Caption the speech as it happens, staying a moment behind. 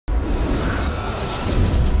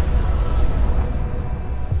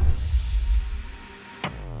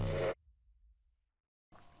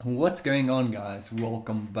What's going on, guys?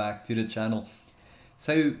 Welcome back to the channel.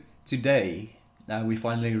 So today we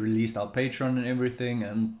finally released our Patreon and everything,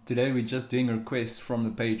 and today we're just doing requests from the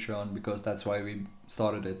Patreon because that's why we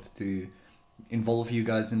started it, to involve you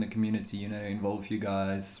guys in the community, you know, involve you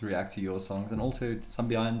guys, react to your songs, and also some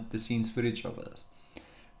behind the scenes footage of us.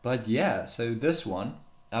 But yeah, so this one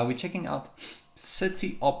we're checking out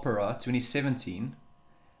City Opera 2017.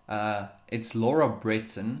 It's Laura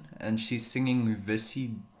Bretan and she's singing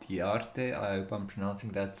Vissi. I hope I'm pronouncing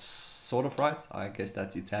that sort of right. I guess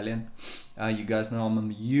that's Italian. You guys know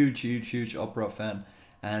I'm a huge opera fan,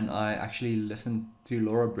 and I actually listened to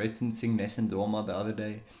Laura Bretan sing Nessun Dorma the other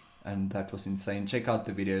day, and that was insane. Check out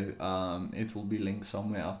the video. It will be linked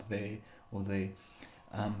somewhere up there or there.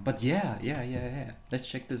 But yeah. Let's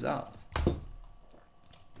check this out.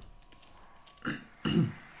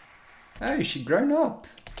 Oh, she grown up.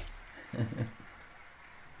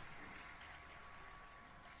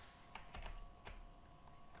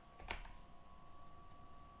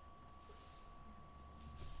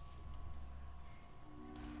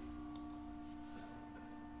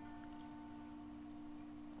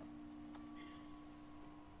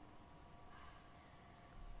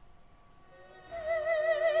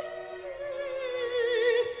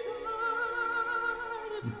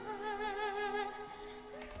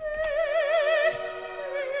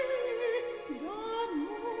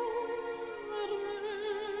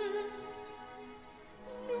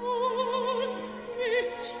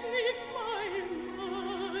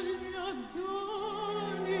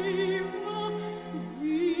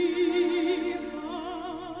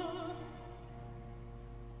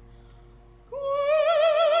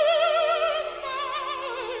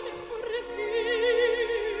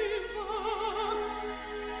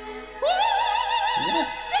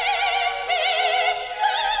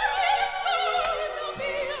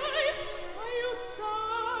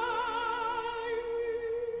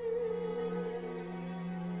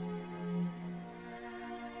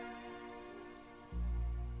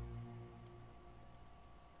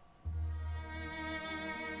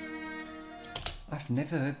 I've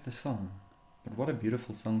never heard the song, but what a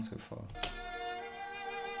beautiful song so far.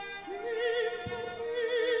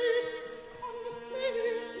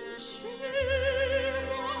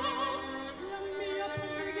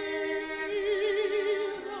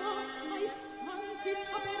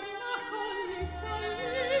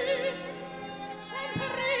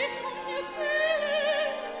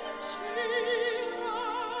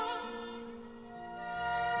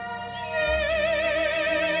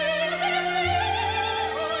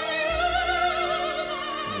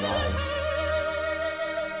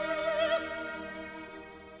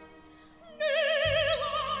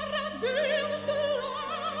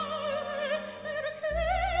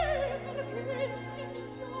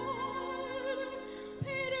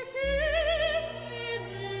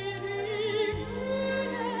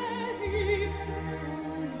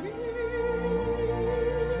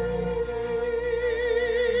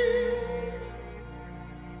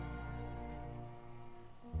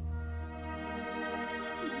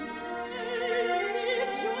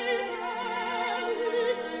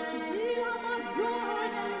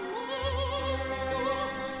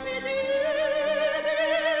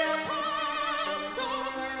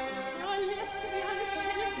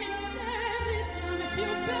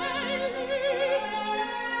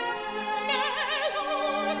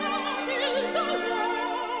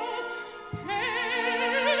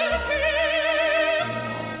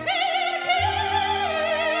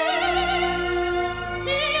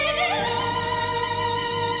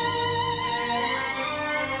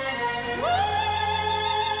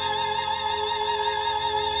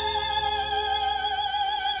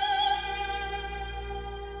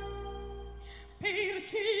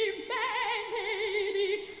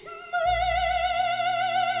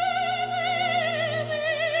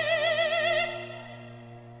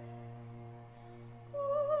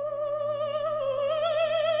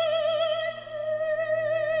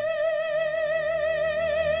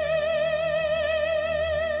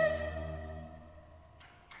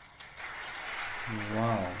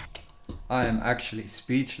 Wow, I am actually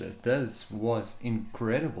speechless. This was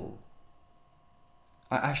incredible.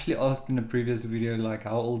 I actually asked in a previous video, like,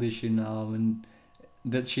 how old is she now and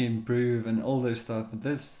did she improve and all those stuff, but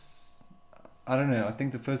this, I don't know, I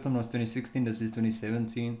think the first one was 2016, this is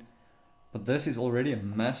 2017, but this is already a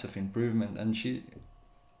massive improvement, and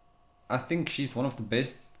I think she's one of the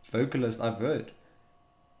best vocalists I've heard.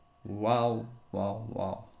 Wow.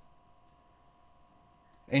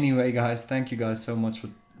 Anyway, guys, thank you guys so much for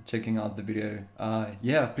checking out the video.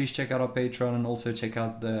 Yeah, please check out our Patreon and also check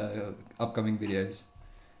out the upcoming videos.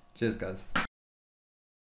 Cheers, guys.